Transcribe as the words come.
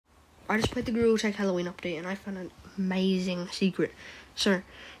I just played the Gorilla Tag Halloween update and I found an amazing secret. So,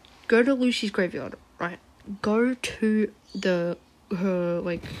 go to Lucy's graveyard, right? Go to the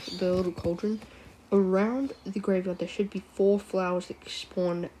little cauldron. Around the graveyard, there should be 4 flowers that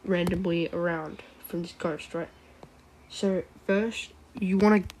spawn randomly around from this ghost, right? So, first, you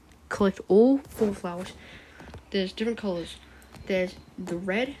want to collect all 4 flowers. There's different colors. There's the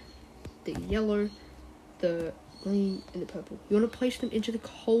red, the yellow, the green, and the purple. You want to place them into the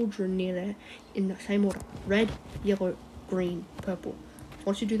cauldron near there in the same order. Red, yellow, green, purple.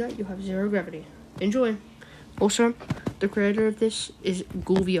 Once you do that, you'll have 0 gravity. Enjoy! Also, the creator of this is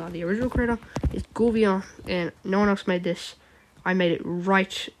GHOULVR. The original creator is GHOULVR, and no one else made this. I made it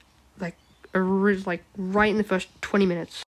right in the first 20 minutes.